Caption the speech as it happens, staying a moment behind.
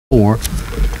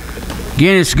4.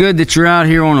 Again, it's good that you're out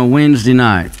here on a Wednesday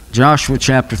night. Joshua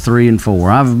chapter 3 and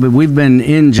 4. We've been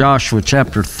in Joshua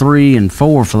chapter 3 and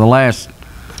 4 for the last,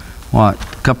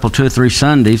 couple, 2 or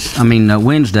 3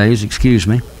 Wednesdays, excuse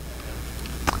me.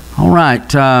 All right,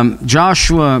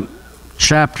 Joshua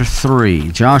chapter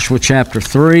 3. Joshua chapter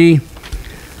 3.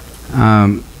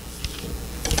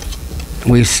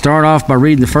 We start off by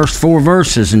reading the first 4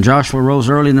 verses. And Joshua rose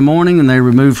early in the morning, and they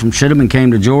removed from Shittim and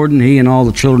came to Jordan, he and all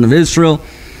the children of Israel.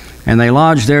 And they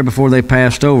lodged there before they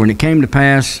passed over. And it came to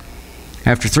pass,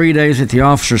 after 3 days, that the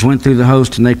officers went through the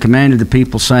host, and they commanded the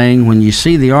people, saying, when you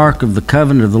see the ark of the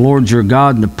covenant of the Lord your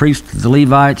God, and the priests of the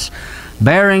Levites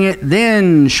bearing it,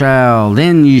 then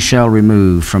ye shall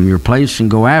remove from your place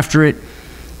and go after it.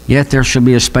 Yet there shall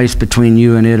be a space between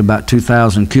you and it, about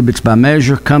 2,000 cubits by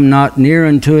measure. Come not near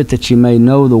unto it, that ye may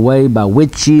know the way by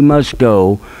which ye must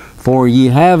go, for ye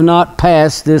have not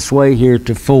passed this way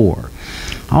heretofore.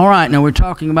 All right, now we're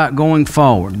talking about going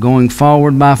forward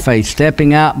by faith,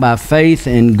 stepping out by faith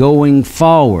and going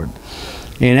forward.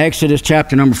 In Exodus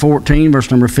chapter number 14,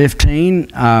 verse number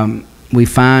 15, we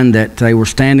find that they were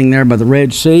standing there by the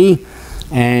Red Sea,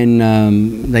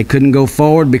 and they couldn't go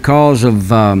forward because of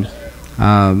the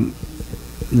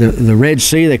Red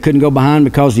Sea. They couldn't go behind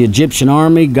because of the Egyptian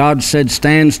army. God said,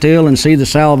 stand still and see the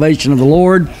salvation of the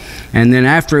Lord. And then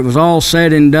after it was all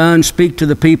said and done, speak to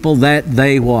the people that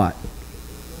they what?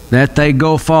 That they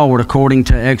go forward, according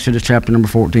to Exodus chapter number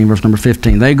 14, verse number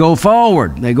 15. They go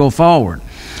forward. They go forward.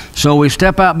 So we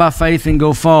step out by faith and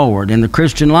go forward. In the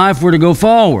Christian life, we're to go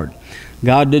forward.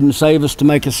 God didn't save us to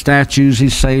make us statues. He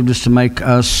saved us to make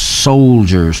us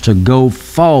soldiers, to go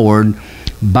forward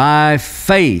by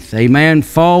faith. Amen.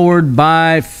 Forward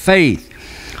by faith.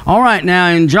 All right, now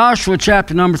in Joshua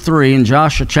chapter number 3 and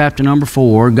Joshua chapter number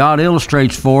 4, God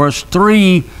illustrates for us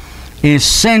 3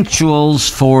 essentials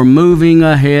for moving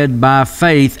ahead by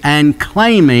faith and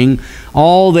claiming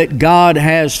all that God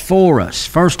has for us.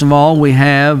 First of all, we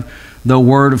have the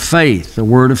word of faith. The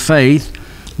word of faith.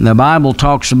 The Bible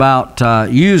talks about,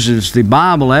 uses the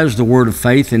Bible as the word of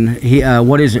faith. And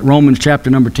Romans chapter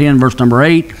number 10, verse number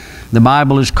 8. The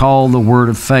Bible is called the word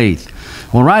of faith.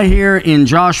 Well, right here in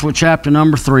Joshua chapter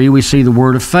number 3, we see the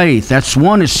word of faith. That's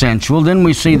one essential. Then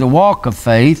we see the walk of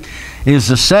faith is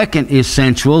the second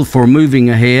essential for moving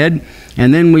ahead.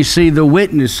 And then we see the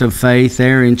witness of faith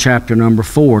there in chapter number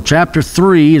 4. Chapter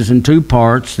 3 is in 2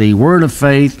 parts, the word of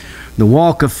faith, the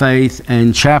walk of faith,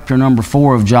 and chapter number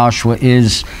 4 of Joshua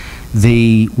is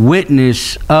the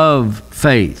witness of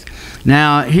faith.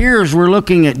 Now, here's we're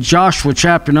looking at Joshua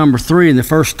chapter number 3 in the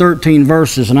first 13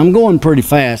 verses, and I'm going pretty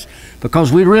fast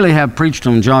because we really have preached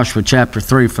on Joshua chapter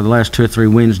 3 for the last 2 or 3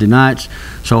 Wednesday nights.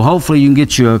 So hopefully you can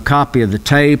get you a copy of the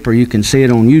tape, or you can see it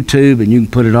on YouTube and you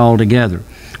can put it all together.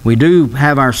 We do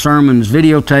have our sermons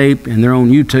videotaped, and they're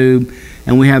on YouTube,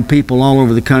 and we have people all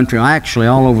over the country, actually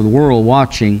all over the world,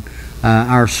 watching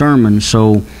our sermons.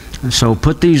 So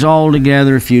put these all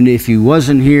together. If you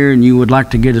wasn't here and you would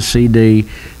like to get a CD,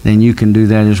 then you can do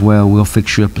that as well. We'll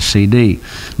fix you up a CD.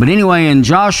 But anyway, in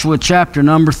Joshua chapter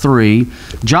number 3,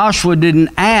 Joshua didn't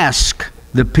ask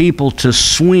the people to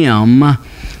swim,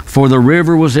 for the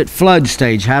river was at flood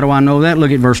stage. How do I know that?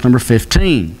 Look at verse number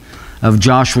 15 of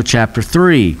Joshua chapter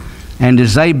 3. And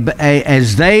as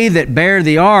they that bear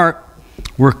the ark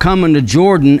were coming to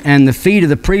Jordan, and the feet of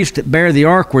the priests that bear the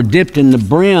ark were dipped in the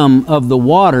brim of the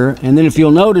water. And then if you'll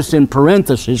notice in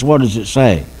parentheses, what does it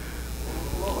say?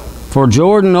 For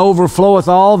Jordan overfloweth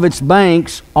all of its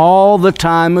banks all the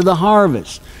time of the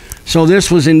harvest. So this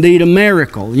was indeed a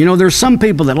miracle. You know, there's some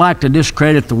people that like to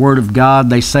discredit the Word of God.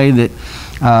 They say that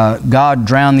God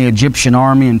drowned the Egyptian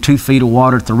army in 2 feet of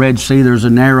water at the Red Sea. There's a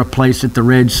narrow place at the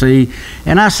Red Sea.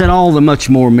 And I said, all the much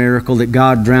more miracle that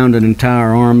God drowned an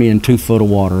entire army in 2 foot of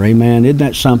water. Amen. Isn't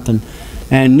that something?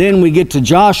 And then we get to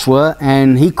Joshua,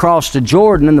 and he crossed the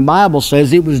Jordan, and the Bible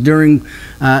says it was during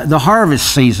the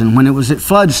harvest season when it was at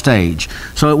flood stage.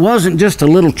 So it wasn't just a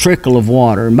little trickle of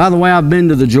water. And by the way, I've been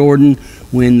to the Jordan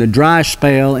when the dry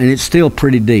spell, and it's still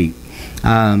pretty deep.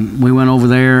 We went over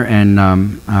there, and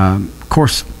of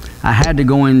course, I had to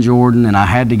go in Jordan, and I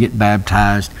had to get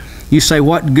baptized. You say,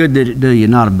 what good did it do you?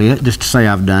 Not a bit, just to say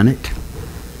I've done it.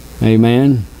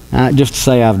 Amen. Just to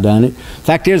say I've done it.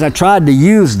 Fact is, I tried to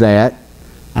use that.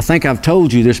 I think I've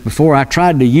told you this before. I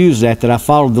tried to use that I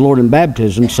followed the Lord in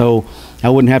baptism, so I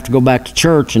wouldn't have to go back to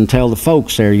church and tell the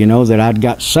folks there, you know, that I'd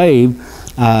got saved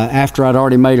after I'd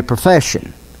already made a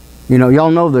profession. You know,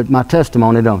 y'all know that my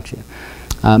testimony, don't you?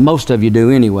 Most of you do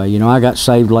anyway. You know, I got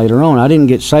saved later on. I didn't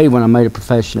get saved when I made a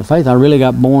profession of faith. I really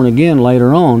got born again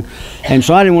later on. And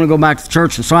so I didn't want to go back to the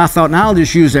church. And so I thought, now I'll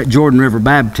just use that Jordan River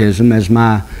baptism as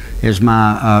my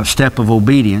step of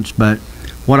obedience. But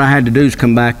what I had to do is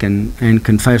come back and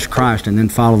confess Christ and then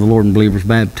follow the Lord in believer's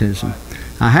baptism.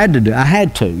 I had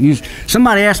to.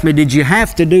 Somebody asked me, did you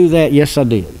have to do that? Yes, I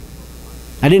did.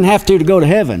 I didn't have to go to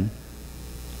heaven,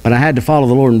 but I had to follow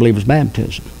the Lord in believer's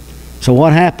baptism. So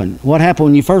what happened? What happened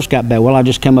when you first got baptized? Well, I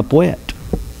just came up wet.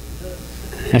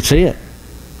 That's it.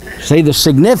 See, the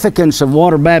significance of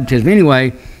water baptism.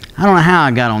 Anyway, I don't know how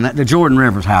I got on that. The Jordan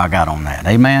River is how I got on that.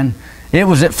 Amen? It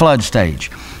was at flood stage.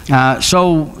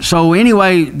 So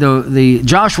anyway, the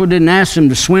Joshua didn't ask them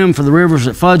to swim for the rivers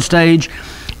at flood stage,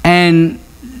 and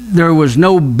there was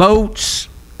no boats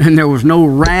and there was no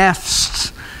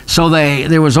rafts. So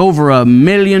there was over 1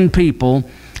 million people.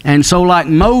 And so like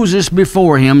Moses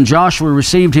before him, Joshua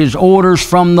received his orders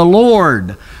from the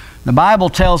Lord. The Bible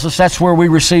tells us that's where we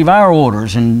receive our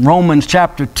orders in Romans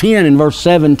chapter 10 and verse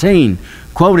 17.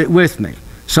 Quote it with me.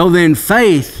 So then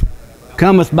faith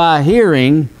cometh by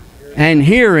hearing, and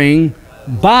hearing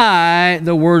by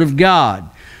the Word of God.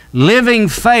 Living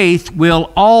faith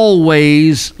will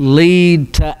always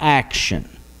lead to action.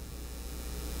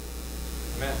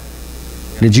 Amen.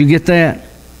 Did you get that?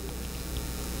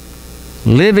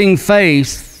 Living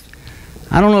faith,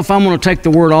 I don't know if I'm going to take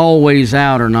the word always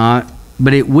out or not,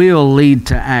 but it will lead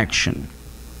to action.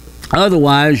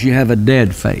 Otherwise, you have a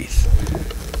dead faith.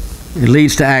 It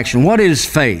leads to action. What is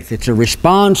faith? It's a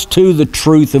response to the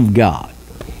truth of God.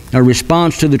 A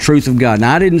response to the truth of God.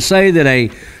 Now, I didn't say that a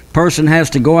person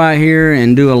has to go out here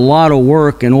and do a lot of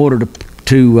work in order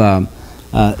to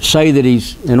say that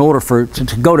he's, in order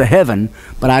to go to heaven,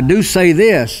 but I do say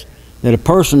this, that a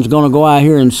person's going to go out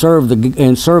here and serve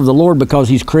the Lord because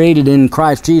he's created in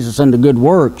Christ Jesus unto good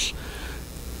works,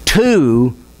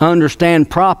 to understand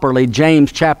properly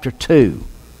James chapter 2.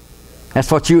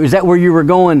 Is that where you were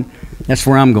going? That's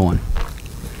where I'm going.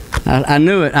 I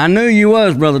knew it. I knew you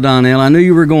was, Brother Donnell. I knew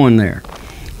you were going there.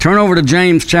 Turn over to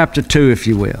James chapter 2, if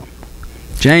you will.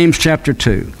 James chapter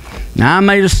 2. Now, I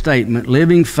made a statement,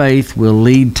 living faith will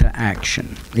lead to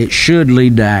action. It should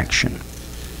lead to action.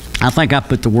 I think I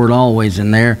put the word always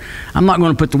in there. I'm not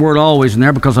going to put the word always in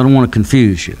there because I don't want to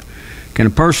confuse you. Can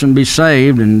a person be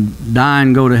saved and die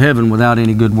and go to heaven without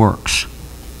any good works?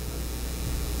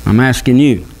 I'm asking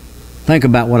you. Think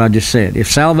about what I just said.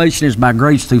 If salvation is by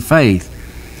grace through faith,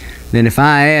 then if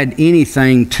I add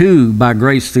anything to by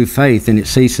grace through faith, then it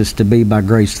ceases to be by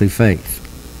grace through faith.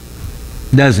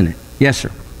 Doesn't it? Yes,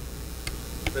 sir.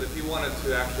 But if you wanted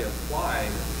to actually apply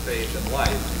faith in life,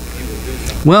 you would do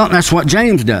something. Well, that's what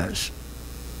James does.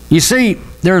 You see,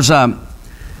 there's a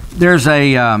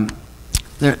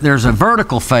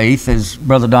vertical faith, as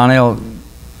Brother Donnell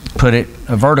put it,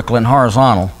 a vertical and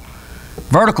horizontal.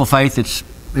 Vertical faith, it's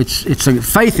a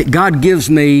faith that God gives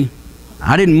me.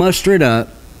 I didn't muster it up.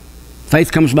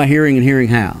 Faith comes by hearing, and hearing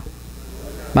how?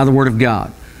 By the Word of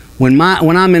God. When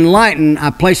I'm enlightened, I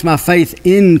place my faith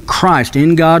in Christ,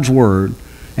 in God's Word,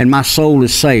 and my soul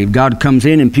is saved. God comes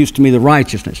in and imputes to me the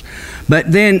righteousness. But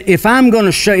then if I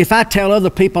tell other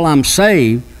people I'm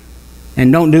saved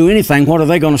and don't do anything, what are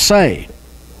they going to say?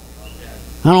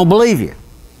 I don't believe you.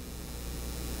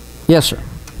 Yes, sir.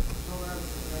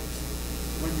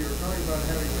 When you're talking about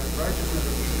having that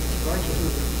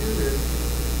righteousness imputed,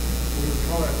 we would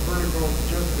call that vertical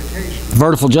justification.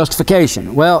 Vertical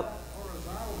justification. Well,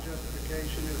 horizontal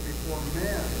justification is before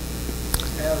men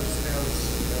as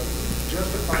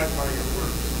justified by your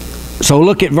works. so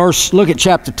look at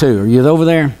chapter 2. Are you over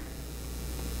there?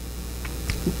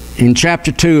 In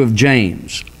chapter 2 of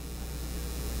James.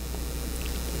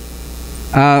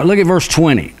 Look at verse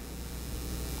 20.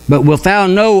 But wilt thou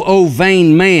know, O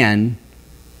vain man,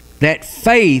 that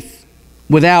faith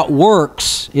without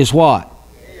works is what?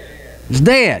 It's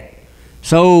dead.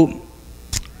 So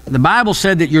the Bible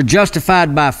said that you're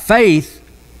justified by faith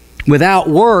without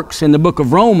works in the book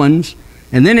of Romans.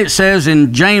 And then it says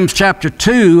in James chapter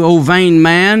 2, O vain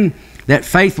man, that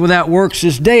faith without works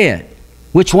is dead.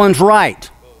 Which one's right?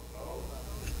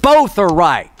 Both are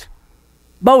right.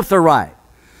 Both are right.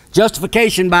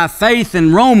 Justification by faith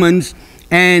in Romans,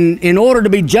 and in order to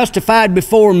be justified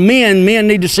before men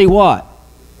need to see what?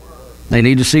 They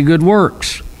need to see good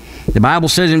works. The Bible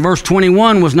says in verse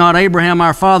 21, was not Abraham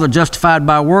our father justified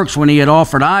by works when he had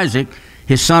offered Isaac,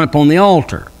 his son, upon the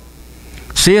altar?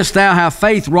 Seest thou how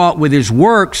faith wrought with his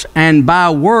works, and by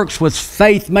works was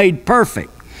faith made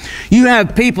perfect? You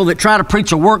have people that try to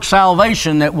preach a work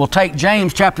salvation that will take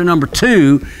James chapter number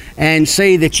 2 and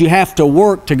say that you have to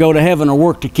work to go to heaven or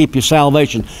work to keep your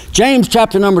salvation. James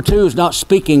chapter number 2 is not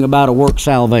speaking about a work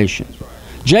salvation.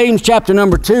 James chapter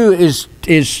number 2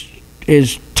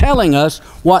 is telling us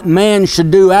what man should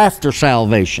do after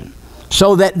salvation,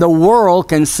 so that the world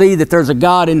can see that there's a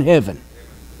God in heaven.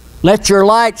 Let your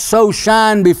light so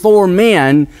shine before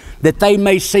men that they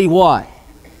may see what?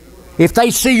 If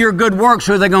they see your good works,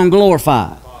 who are they going to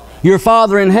glorify? Your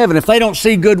Father in heaven. If they don't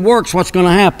see good works, what's going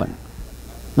to happen?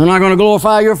 They're not going to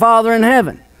glorify your Father in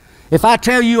heaven. If I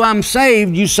tell you I'm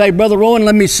saved, you say, Brother Rowan,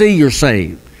 let me see you're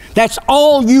saved. That's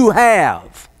all you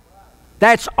have.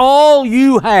 That's all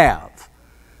you have.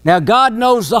 Now, God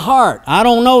knows the heart. I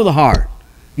don't know the heart.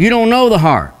 You don't know the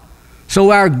heart.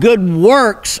 So our good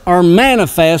works are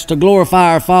manifest to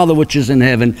glorify our Father which is in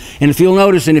heaven. And if you'll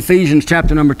notice in Ephesians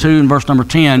chapter number 2 and verse number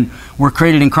 10, we're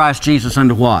created in Christ Jesus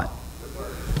unto what?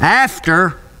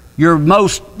 After your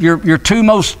two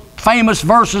most famous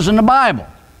verses in the Bible.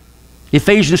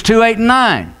 Ephesians 2, 8 and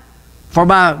 9. For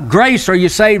by grace are you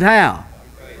saved how?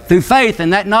 Through faith,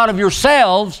 and that not of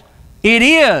yourselves, it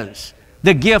is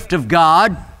the gift of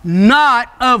God,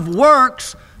 not of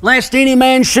works, lest any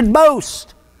man should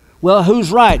boast. Well,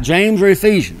 who's right, James or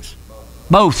Ephesians?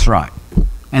 Both's right.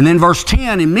 And then verse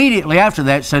 10, immediately after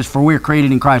that, says, for we are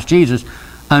created in Christ Jesus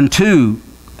unto,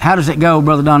 how does it go,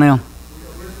 Brother Donnell?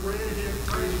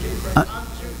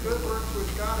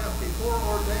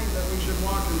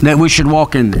 That we should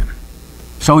walk in them.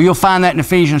 So you'll find that in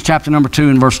Ephesians chapter number 2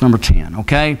 and verse number 10,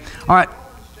 okay? All right.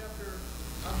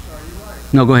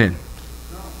 No, go ahead.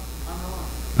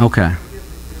 Okay.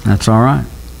 That's all right.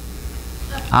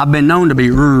 I've been known to be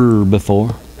before.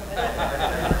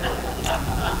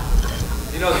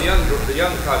 You know, the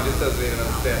young crowd just doesn't even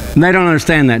understand that. They don't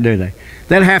understand that, do they?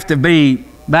 They'd have to be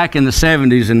back in the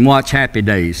 70s and watch Happy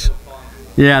Days.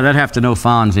 Yeah, they'd have to know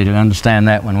Fonzie to understand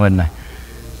that one, wouldn't they?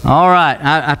 All right.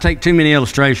 I take too many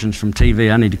illustrations from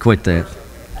TV. I need to quit that.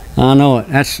 I know it.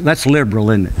 That's liberal,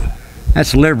 isn't it?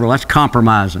 That's liberal. That's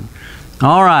compromising.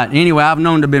 All right. Anyway, I've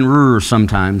known to have been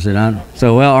sometimes.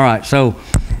 All right. So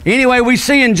anyway, we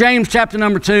see in James chapter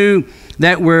number 2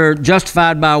 that we're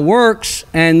justified by works,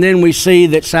 and then we see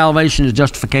that salvation is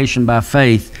justification by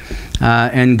faith.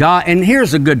 And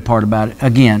here's the good part about it.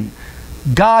 Again,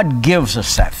 God gives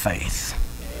us that faith.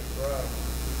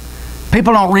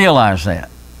 People don't realize that.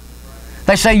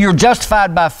 They say you're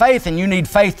justified by faith and you need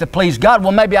faith to please God.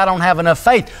 Well, maybe I don't have enough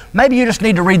faith. Maybe you just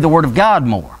need to read the Word of God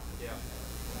more.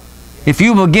 If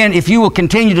you will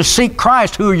continue to seek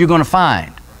Christ, who are you going to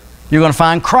find? You're going to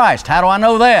find Christ. How do I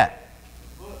know that?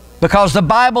 Because the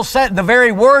Bible said, the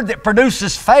very word that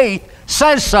produces faith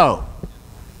says so.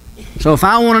 So if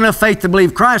I want enough faith to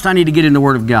believe Christ, I need to get in the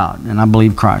Word of God, and I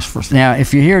believe Christ first. Now,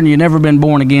 if you're here and you've never been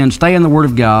born again, stay in the Word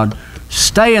of God.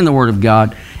 Stay in the Word of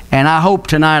God. And I hope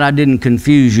tonight I didn't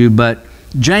confuse you, but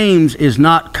James is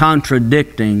not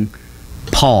contradicting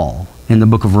Paul in the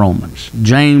book of Romans.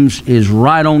 James is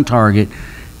right on target,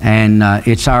 and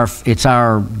it's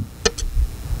our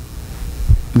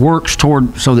works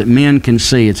toward so that men can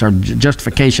see. It's our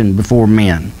justification before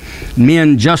men.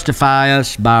 Men justify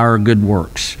us by our good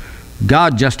works.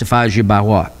 God justifies you by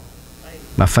what?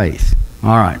 By faith.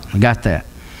 All right, we got that.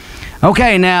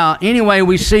 Okay, now, anyway,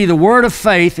 we see the word of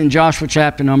faith in Joshua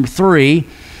chapter number 3.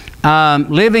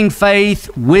 Living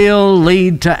faith will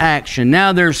lead to action.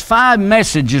 Now, there's 5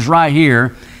 messages right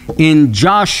here in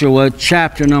Joshua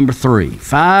chapter number 3.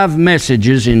 5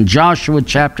 messages in Joshua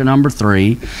chapter number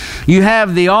 3. You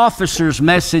have the officer's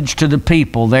message to the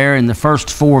people there in the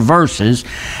first 4 verses.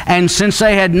 And since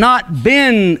they had not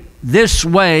been this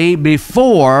way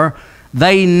before,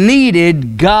 they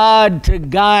needed God to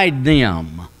guide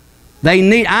them.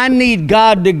 I need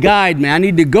God to guide me. I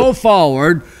need to go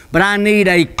forward, but I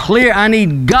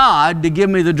need God to give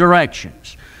me the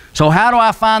directions. So how do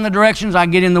I find the directions? I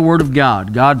get in the Word of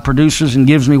God. God produces and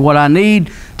gives me what I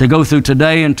need to go through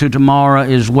today and to tomorrow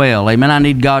as well. Amen. I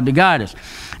need God to guide us.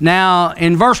 Now,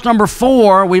 in verse number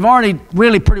 4, we've already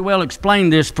really pretty well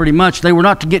explained this pretty much. They were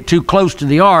not to get too close to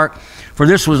the ark, for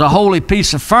this was a holy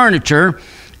piece of furniture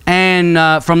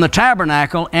and from the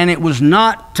tabernacle, and it was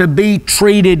not to be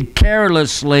treated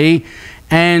carelessly.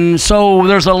 And so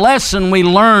there's a lesson we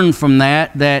learn from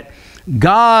that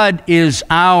God is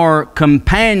our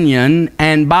companion,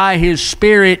 and by His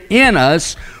Spirit in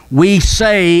us, we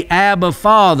say, Abba,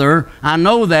 Father. I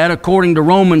know that according to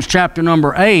Romans chapter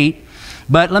number 8.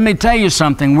 But let me tell you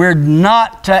something. We're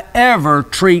not to ever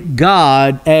treat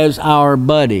God as our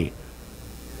buddy.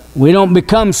 We don't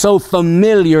become so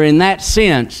familiar in that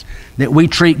sense that we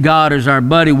treat God as our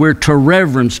buddy. We're to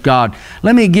reverence God.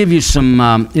 Let me give you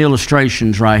some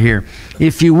illustrations right here.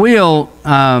 If you will,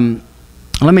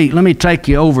 let me take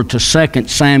you over to 2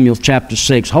 Samuel chapter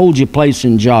 6. Hold your place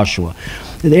in Joshua.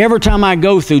 Every time I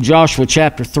go through Joshua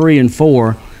chapter 3 and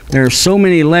 4, there are so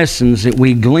many lessons that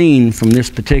we glean from this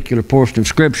particular portion of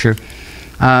Scripture,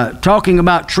 talking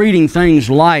about treating things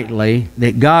lightly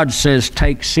that God says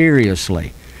take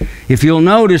seriously. If you'll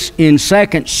notice in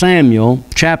 2 Samuel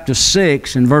chapter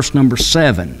 6 and verse number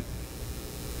 7,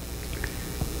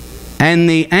 and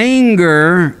the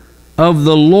anger of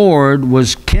the Lord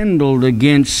was kindled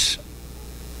against,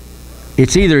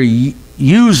 it's either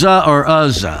Uzzah or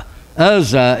Uzzah.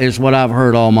 Uzzah is what I've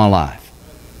heard all my life.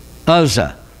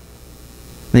 Uzzah.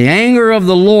 The anger of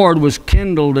the Lord was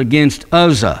kindled against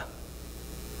Uzzah,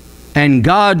 and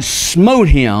God smote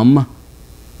him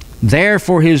there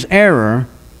for his error,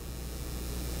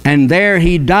 and there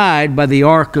he died by the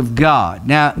ark of God.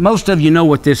 Now, most of you know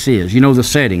what this is. You know the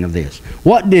setting of this.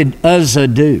 What did Uzzah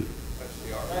do?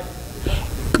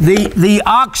 The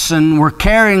oxen were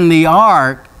carrying the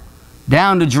ark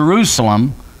down to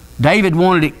Jerusalem. David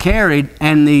wanted it carried,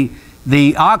 and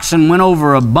the oxen went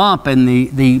over a bump, and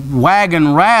the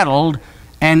wagon rattled,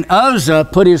 and Uzzah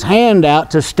put his hand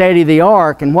out to steady the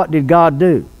ark, and what did God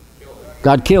do?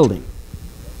 God killed him.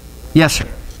 Yes, sir.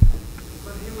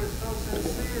 But he was so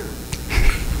sincere.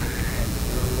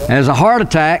 As a heart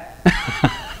attack,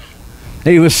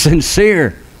 he was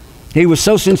sincere. He was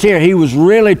so sincere. He was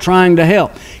really trying to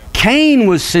help. Cain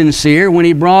was sincere when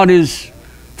he brought his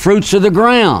fruits of the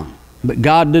ground, but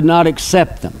God did not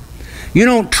accept them. You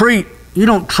don't treat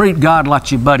God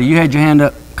like your buddy. You had your hand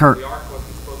up, Kurt. The ark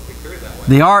wasn't supposed to be carried that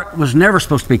way. The ark was never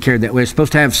supposed to be carried that way. It's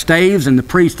supposed to have staves, and the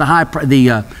priest,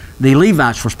 the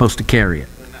Levites were supposed to carry it.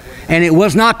 And it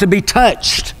was not to be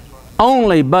touched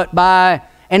only, but by,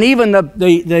 and even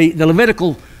the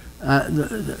Levitical,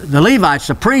 the Levites,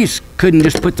 the priests, couldn't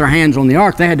just put their hands on the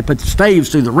ark. They had to put the staves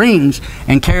through the rings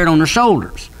and carry it on their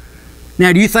shoulders.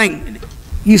 Now, do you think,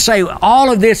 you say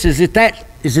all of this, is it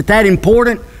that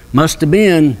important? Must have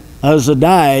been. Uzzah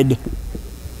died.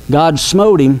 God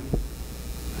smote him.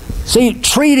 See,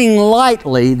 treating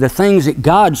lightly the things that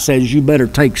God says you better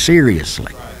take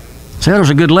seriously. So there's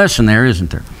a good lesson there, isn't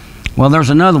there? Well, there's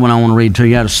another one I want to read to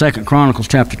you out of 2 Chronicles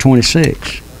chapter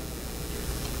 26.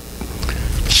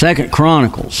 2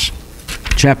 Chronicles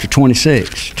chapter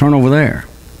 26. Turn over there.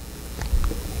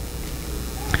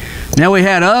 Now we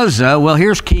had Uzzah. Well,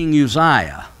 here's King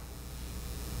Uzziah.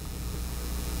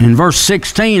 In verse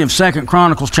 16 of 2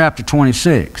 Chronicles chapter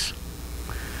 26.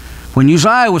 When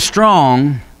Uzziah was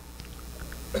strong,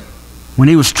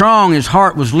 his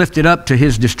heart was lifted up to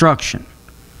his destruction.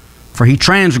 For he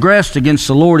transgressed against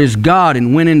the Lord his God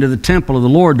and went into the temple of the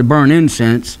Lord to burn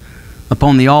incense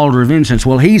upon the altar of incense.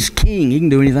 Well, he's king. He can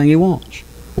do anything he wants.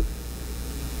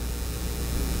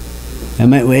 I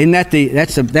mean, isn't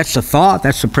that's the thought?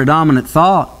 That's the predominant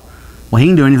thought. Well, he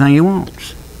can do anything he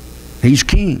wants. He's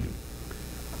king.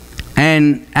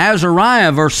 And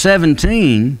Azariah, verse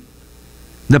 17,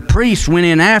 the priests went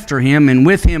in after him, and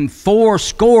with him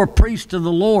 80 priests of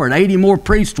the Lord. 80 more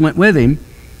priests went with him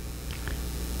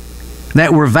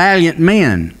that were valiant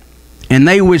men. And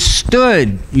they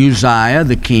withstood Uzziah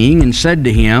the king, and said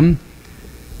to him,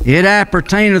 It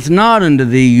appertaineth not unto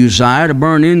thee, Uzziah, to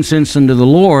burn incense unto the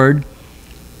Lord,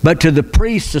 but to the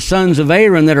priests, the sons of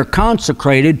Aaron, that are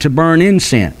consecrated to burn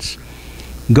incense.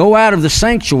 Go out of the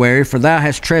sanctuary, for thou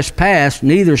hast trespassed,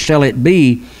 neither shall it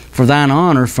be for thine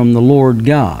honor from the Lord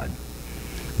God.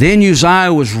 Then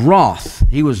Uzziah was wroth.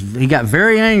 He got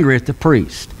very angry at the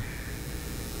priest.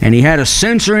 And he had a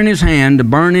censer in his hand to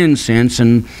burn incense,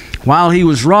 and while he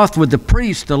was wroth with the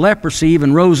priest, the leprosy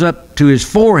even rose up to his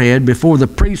forehead before the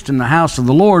priest in the house of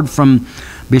the Lord from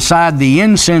beside the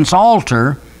incense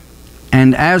altar.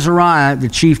 And Azariah, the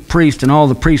chief priest, and all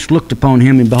the priests looked upon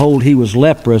him, and behold, he was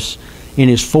leprous in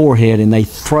his forehead, and they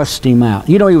thrust him out.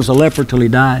 You know, he was a leper till he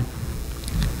died.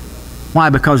 Why?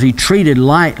 Because he treated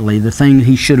lightly the thing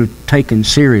he should have taken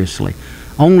seriously.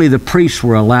 Only the priests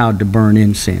were allowed to burn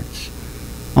incense.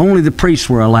 Only the priests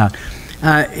were allowed.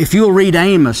 If you'll read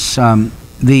Amos,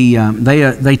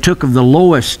 they took of the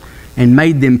lowest and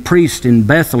made them priests in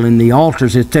Bethel, in the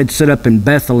altars that they'd set up in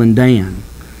Bethel and Dan.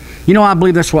 You know, I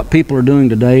believe that's what people are doing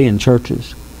today in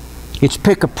churches. It's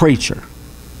pick a preacher.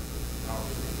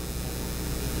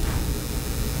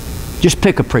 Just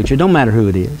pick a preacher. It don't matter who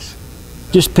it is.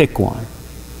 Just pick one.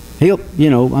 He'll,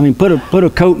 put a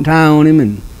coat and tie on him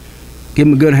and give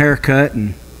him a good haircut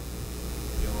and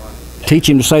teach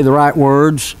him to say the right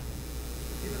words.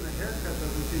 Even the haircut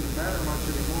doesn't seem to matter much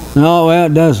anymore. No, well,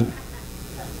 it doesn't.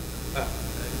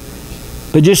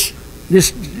 But just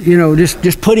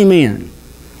put him in.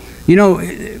 You know,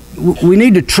 we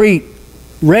need to treat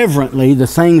reverently the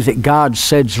things that God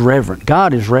says reverent.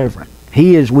 God is reverent.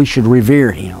 He is, we should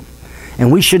revere Him.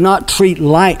 And we should not treat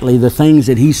lightly the things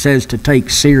that He says to take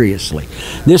seriously.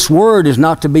 This Word is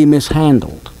not to be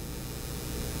mishandled.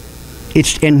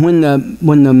 And when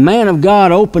the man of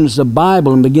God opens the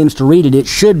Bible and begins to read it, it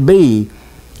should be,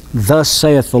 "Thus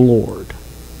saith the Lord."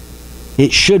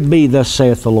 It should be, "Thus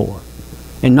saith the Lord,"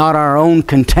 and not our own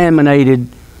contaminated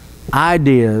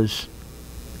ideas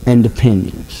and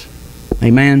opinions.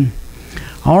 Amen?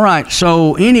 All right,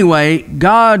 so anyway,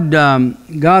 God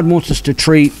wants us to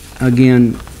treat,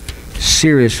 again,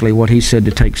 seriously what He said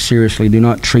to take seriously. Do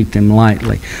not treat them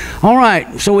lightly. All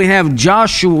right, so we have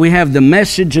Joshua, we have the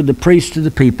message of the priest to the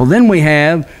people. Then we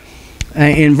have,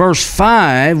 in verse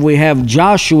 5, we have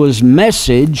Joshua's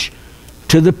message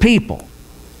to the people.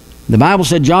 The Bible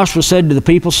said, Joshua said to the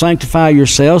people, "Sanctify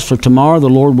yourselves, for tomorrow the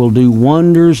Lord will do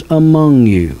wonders among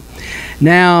you."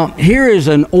 Now, here is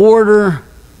an order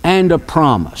and a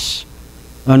promise.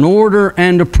 An order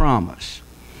and a promise.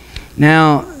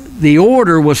 Now, the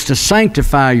order was to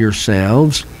sanctify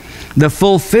yourselves. The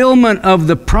fulfillment of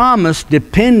the promise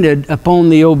depended upon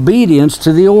the obedience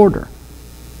to the order.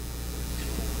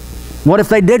 What if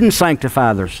they didn't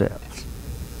sanctify themselves?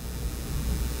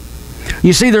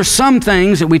 You see, there's some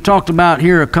things that we talked about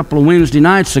here a couple of Wednesday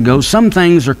nights ago. Some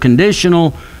things are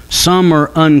conditional, some are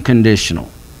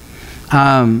unconditional.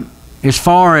 As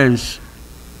far as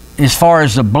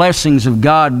the blessings of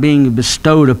God being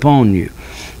bestowed upon you.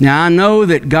 Now, I know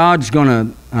that God's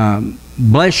going to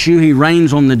bless you. He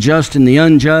reigns on the just and the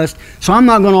unjust. So I'm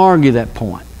not going to argue that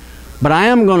point. But I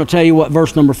am going to tell you what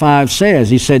verse number 5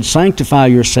 says. He said, "Sanctify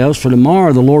yourselves, for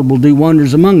tomorrow the Lord will do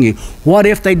wonders among you." What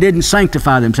if they didn't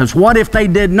sanctify themselves? What if they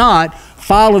did not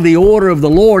follow the order of the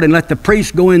Lord and let the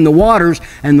priest go in the waters?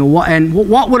 And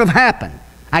what would have happened?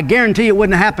 I guarantee it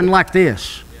wouldn't have happened like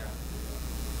this.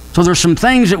 So there's some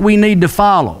things that we need to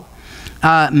follow.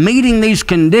 Meeting these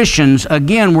conditions,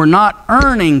 again, we're not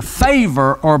earning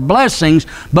favor or blessings,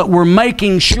 but we're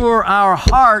making sure our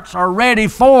hearts are ready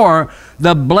for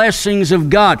the blessings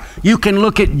of God. You can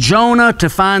look at Jonah to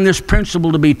find this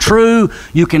principle to be true.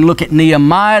 You can look at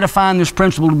Nehemiah to find this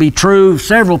principle to be true.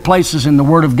 Several places in the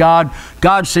Word of God,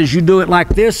 God says, "You do it like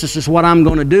this, this is what I'm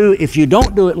going to do. If you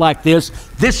don't do it like this,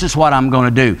 this is what I'm going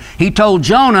to do." He told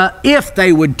Jonah, if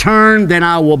they would turn, then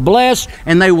I will bless,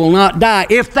 and they will not die.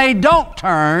 If they don't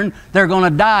turn, they're going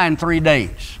to die in 3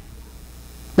 days.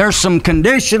 There's some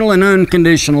conditional and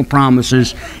unconditional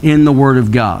promises in the Word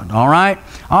of God. All right?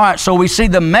 All right, so we see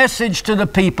the message to the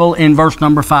people in verse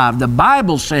number 5. The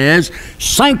Bible says,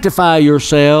 "Sanctify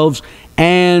yourselves,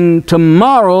 and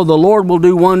tomorrow the Lord will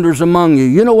do wonders among you."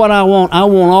 You know what I want? I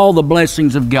want all the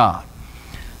blessings of God.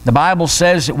 The Bible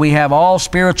says that we have all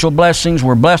spiritual blessings.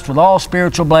 We're blessed with all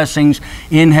spiritual blessings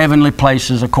in heavenly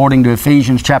places, according to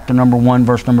Ephesians chapter number 1,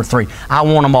 verse number 3. I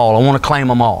want them all. I want to claim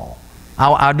them all.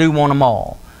 I do want them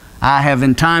all. I have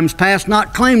in times past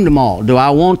not claimed them all. Do I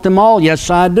want them all?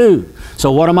 Yes, I do.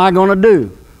 So what am I going to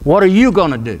do? What are you going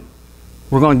to do?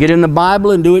 We're going to get in the Bible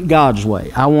and do it God's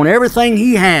way. I want everything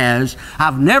He has.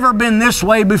 I've never been this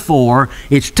way before.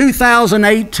 It's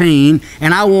 2018,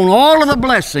 and I want all of the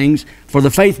blessings for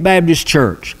the Faith Baptist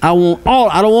Church. I want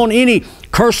all. I don't want any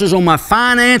curses on my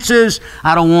finances.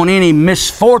 I don't want any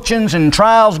misfortunes and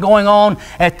trials going on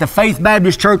at the Faith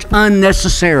Baptist Church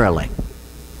unnecessarily.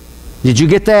 Did you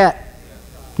get that?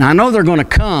 Now, I know they're going to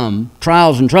come,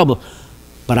 trials and trouble,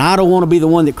 but I don't want to be the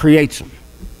one that creates them.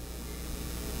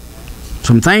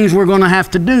 Some things we're going to have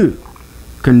to do,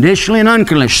 conditionally and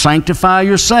unconditionally. Sanctify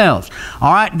yourselves.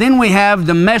 All right, then we have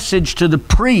the message to the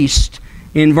priest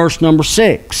in verse number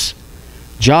 6.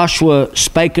 Joshua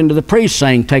spake unto the priest,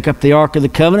 saying, "Take up the ark of the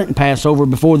covenant and pass over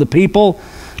before the people."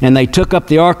 And they took up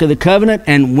the ark of the covenant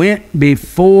and went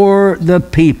before the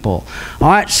people. All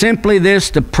right, simply this,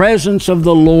 the presence of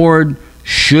the Lord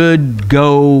should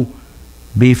go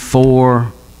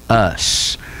before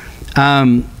us.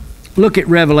 Look at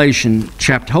Revelation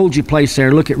chapter. Hold your place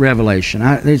there. Look at Revelation.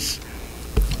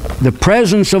 The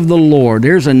presence of the Lord.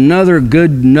 There's another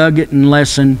good nugget and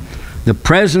lesson. The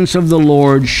presence of the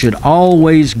Lord should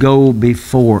always go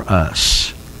before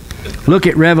us. Look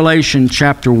at Revelation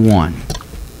chapter 1.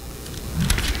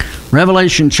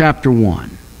 Revelation chapter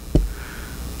 1.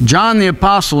 John the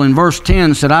Apostle in verse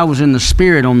 10 said, "I was in the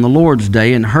Spirit on the Lord's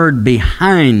day and heard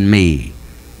behind me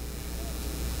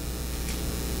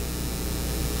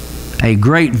a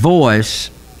great voice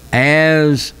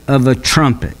as of a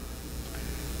trumpet."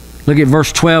 Look at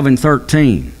verse 12 and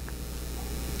 13.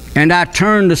 And I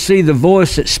turned to see the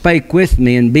voice that spake with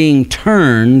me, and being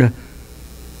turned,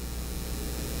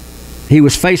 he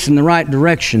was facing the right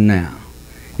direction now.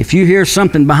 If you hear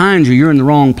something behind you, you're in the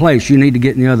wrong place. You need to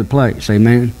get in the other place.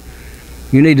 Amen.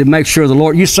 You need to make sure the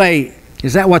Lord... You say,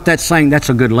 is that what that's saying? That's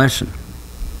a good lesson.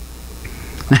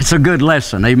 That's a good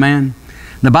lesson. Amen.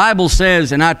 The Bible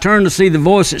says, and I turned to see the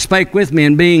voice that spake with me,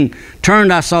 and being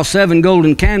turned I saw 7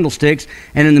 golden candlesticks,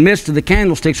 and in the midst of the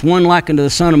candlesticks one like unto the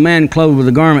Son of Man, clothed with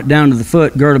a garment down to the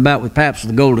foot, girt about with paps of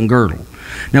the golden girdle.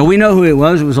 Now we know who it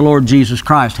was. It was the Lord Jesus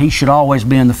Christ. He should always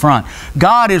be in the front.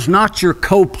 God is not your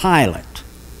co-pilot.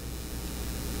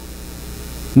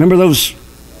 Remember those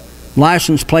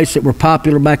license plates that were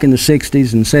popular back in the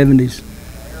 60s and 70s?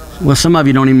 Well, some of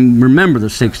you don't even remember the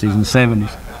 60s and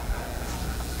 70s.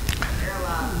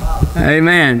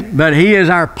 Amen. But He is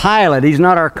our pilot. He's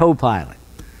not our co-pilot.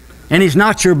 And He's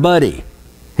not your buddy.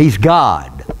 He's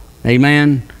God.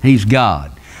 Amen. He's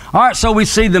God. All right, so we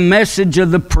see the message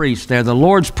of the priest there, the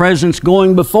Lord's presence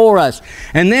going before us.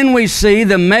 And then we see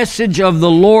the message of the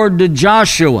Lord to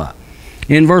Joshua.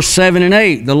 In verse 7 and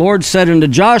 8, the Lord said unto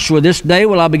Joshua, this day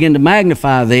will I begin to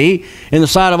magnify thee in the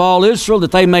sight of all Israel,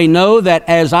 that they may know that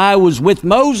as I was with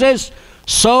Moses,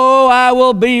 so I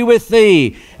will be with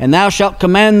thee. And thou shalt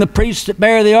command the priests that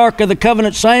bear the ark of the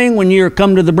covenant, saying, when ye are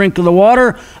come to the brink of the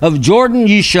water of Jordan,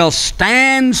 ye shall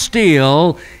stand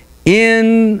still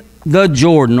in the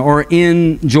Jordan, or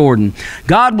in Jordan.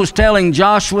 God was telling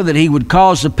Joshua that He would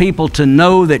cause the people to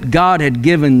know that God had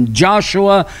given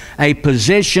Joshua a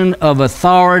position of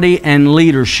authority and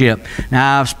leadership.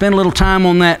 Now, I've spent a little time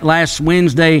on that last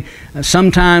Wednesday.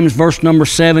 Sometimes verse number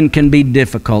 7 can be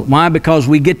difficult. Why? Because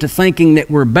we get to thinking that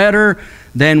we're better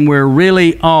than we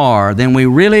really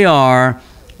are.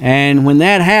 And when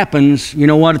that happens, you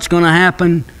know what it's going to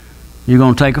happen? You're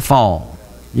going to take a fall.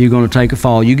 You're going to take a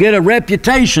fall. You get a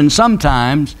reputation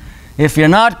sometimes, if you're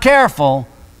not careful,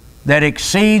 that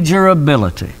exceeds your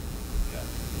ability.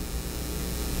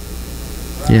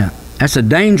 Yeah, that's a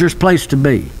dangerous place to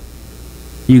be.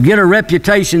 You get a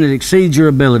reputation that exceeds your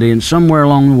ability, and somewhere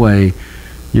along the way,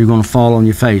 you're going to fall on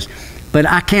your face. But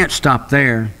I can't stop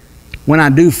there. When I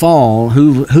do fall,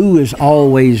 who is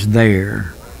always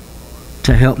there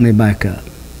to help me back up?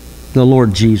 The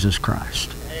Lord Jesus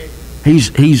Christ.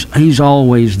 He's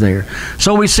always there.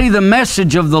 So we see the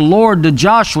message of the Lord to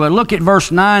Joshua. Look at verse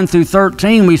 9 through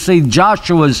 13. We see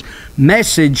Joshua's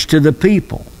message to the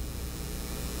people.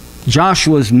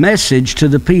 Joshua's message to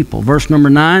the people. Verse number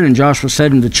 9, and Joshua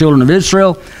said unto the children of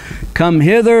Israel, come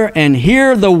hither and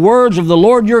hear the words of the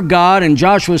Lord your God. And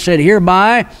Joshua said,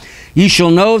 hereby ye shall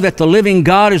know that the living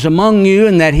God is among you,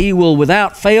 and that He will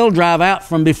without fail drive out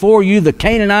from before you the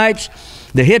Canaanites,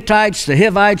 the Hittites, the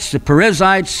Hivites, the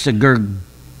Perizzites, the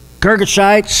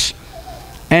Girgashites,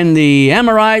 and the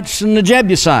Amorites, and the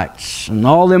Jebusites, and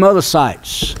all them other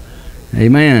sites.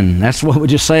 Amen. That's what we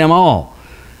just say them all.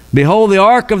 Behold, the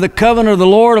ark of the covenant of the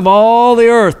Lord of all the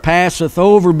earth passeth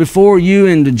over before you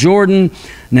into Jordan.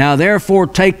 Now therefore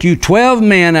take you 12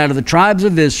 men out of the tribes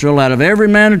of Israel, out of every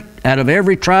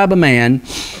tribe of man,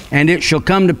 and it shall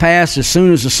come to pass as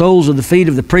soon as the soles of the feet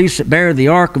of the priests that bear the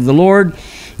ark of the Lord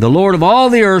of all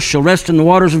the earth shall rest in the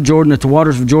waters of Jordan, that the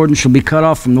waters of Jordan shall be cut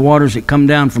off from the waters that come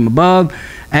down from above,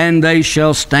 and they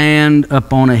shall stand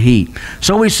upon a heap.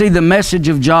 So we see the message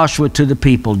of Joshua to the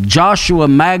people. Joshua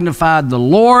magnified the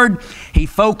Lord. He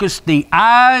focused the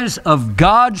eyes of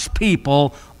God's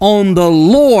people on the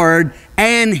Lord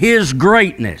and His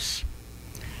greatness.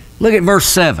 Look at verse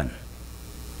 7.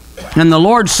 And the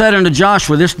Lord said unto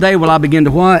Joshua, this day will I begin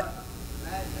to what?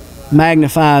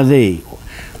 Magnify thee.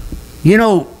 You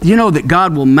know that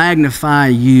God will magnify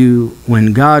you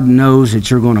when God knows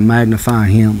that you're going to magnify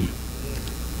Him.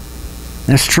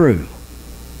 That's true.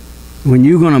 When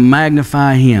you're going to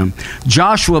magnify Him.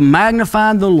 Joshua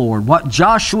magnified the Lord. What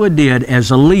Joshua did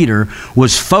as a leader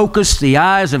was focus the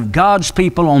eyes of God's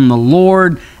people on the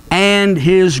Lord and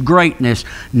His greatness.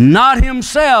 Not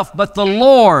Himself, but the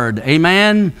Lord.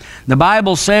 Amen. The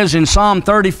Bible says in Psalm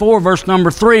 34, verse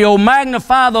number 3, O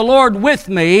magnify the Lord with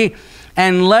me,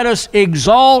 and let us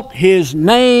exalt His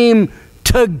name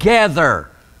together.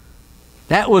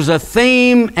 That was a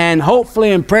theme, and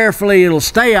hopefully and prayerfully it'll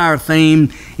stay our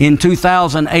theme in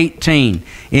 2018.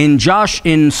 In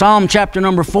Psalm chapter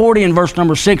number 40 and verse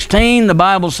number 16, the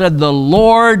Bible said, the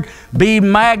Lord be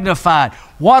magnified.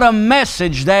 What a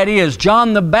message that is.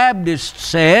 John the Baptist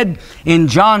said in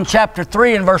John chapter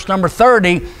 3 and verse number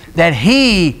 30 that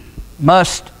He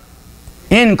must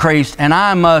increase and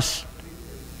I must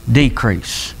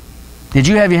decrease. Did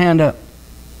you have your hand up?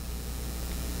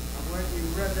 When you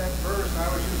read that verse, I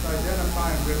was just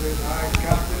identifying with it. I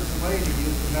got this lady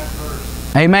using that verse.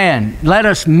 Amen. Let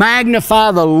us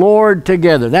magnify the Lord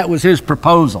together. That was his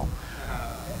proposal.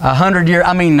 100 years,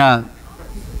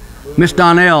 Miss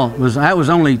Donnell, that was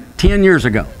only 10 years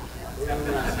ago.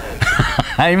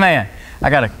 Amen. I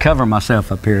got to cover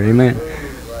myself up here. Amen.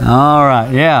 All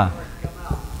right, yeah.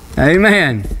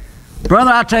 Amen.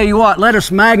 Brother, I tell you what, let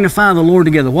us magnify the Lord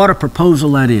together. What a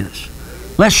proposal that is.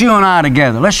 Let's you and I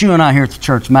together. Let's you and I here at the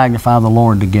church magnify the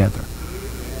Lord together.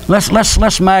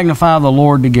 Let's magnify the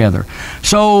Lord together.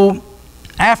 So,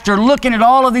 after looking at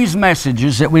all of these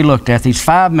messages that we looked at, these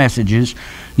 5 messages,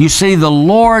 you see the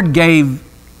Lord gave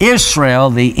Israel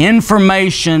the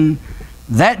information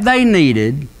that they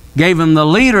needed, gave them the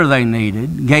leader they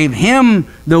needed, gave him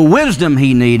the wisdom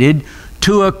he needed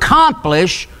to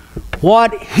accomplish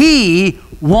what he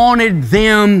wanted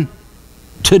them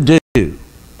to do.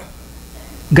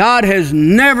 God has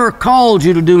never called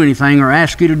you to do anything or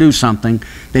asked you to do something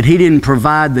that he didn't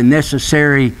provide the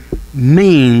necessary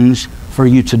means for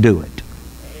you to do it.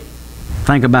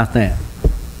 Think about that.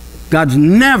 God's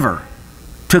never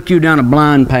took you down a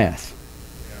blind path.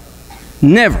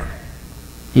 Never.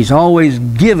 He's always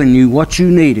given you what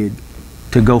you needed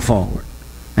to go forward.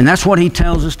 And that's what he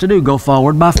tells us to do. Go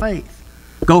forward by faith.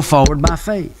 Go forward by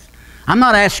faith. I'm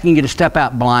not asking you to step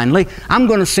out blindly. I'm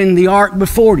going to send the ark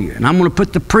before you, and I'm going to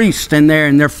put the priests in there,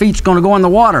 and their feet's going to go in the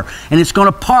water, and it's going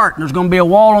to part, and there's going to be a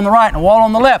wall on the right and a wall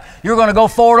on the left. You're going to go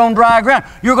forward on dry ground.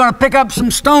 You're going to pick up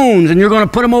some stones, and you're going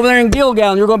to put them over there in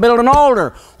Gilgal, and you're going to build an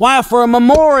altar. Why? For a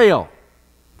memorial.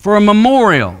 For a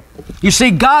memorial. You see,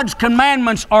 God's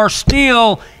commandments are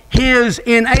still his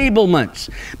enablements.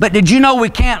 But did you know we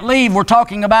can't leave? We're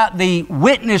talking about the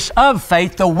witness of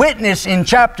faith. The witness in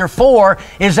chapter 4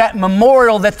 is that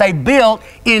memorial that they built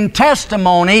in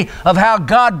testimony of how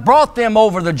God brought them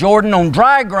over the Jordan on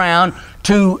dry ground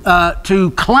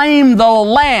to claim the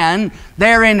land,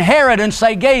 their inheritance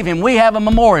they gave him. We have a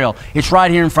memorial. It's right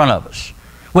here in front of us.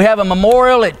 We have a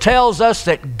memorial. It tells us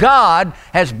that God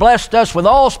has blessed us with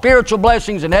all spiritual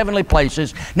blessings in heavenly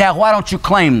places. Now, why don't you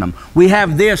claim them? We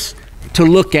have this to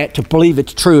look at, to believe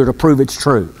it's true, or to prove it's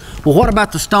true. Well, what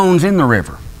about the stones in the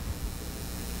river?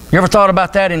 You ever thought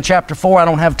about that in chapter 4? I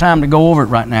don't have time to go over it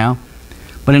right now.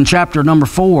 But in chapter number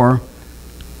 4,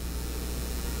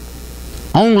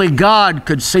 only God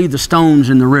could see the stones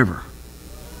in the river.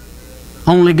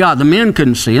 Only God. The men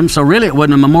couldn't see them, so really it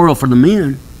wasn't a memorial for the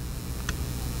men.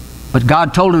 But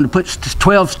God told him to put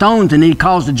 12 stones, and he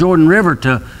caused the Jordan River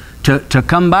to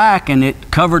come back, and it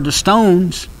covered the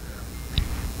stones.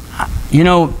 You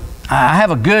know, I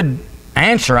have a good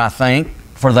answer, I think,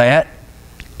 for that,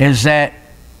 is that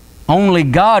only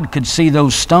God could see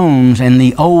those stones, and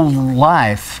the old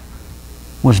life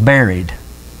was buried.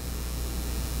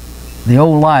 The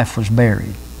old life was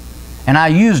buried. And I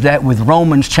used that with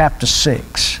Romans chapter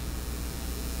 6.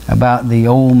 About the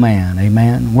old man,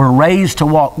 amen. We're raised to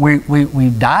walk. We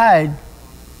died.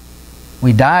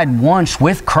 We died once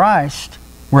with Christ.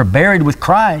 We're buried with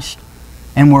Christ.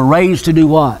 And we're raised to do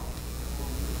what?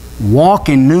 Walk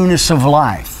in newness of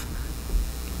life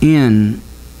in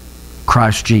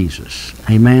Christ Jesus.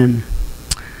 Amen.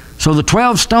 So the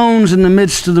 12 stones in the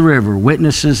midst of the river,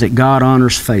 witnesses that God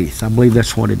honors faith. I believe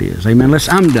that's what it is. Amen.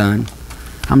 I'm done.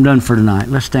 I'm done for tonight.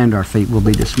 Let's stand to our feet. We'll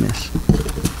be dismissed.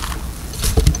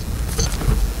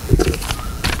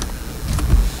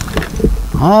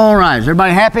 All right, is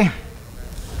everybody happy?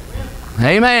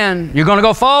 Amen. You're going to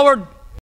go forward?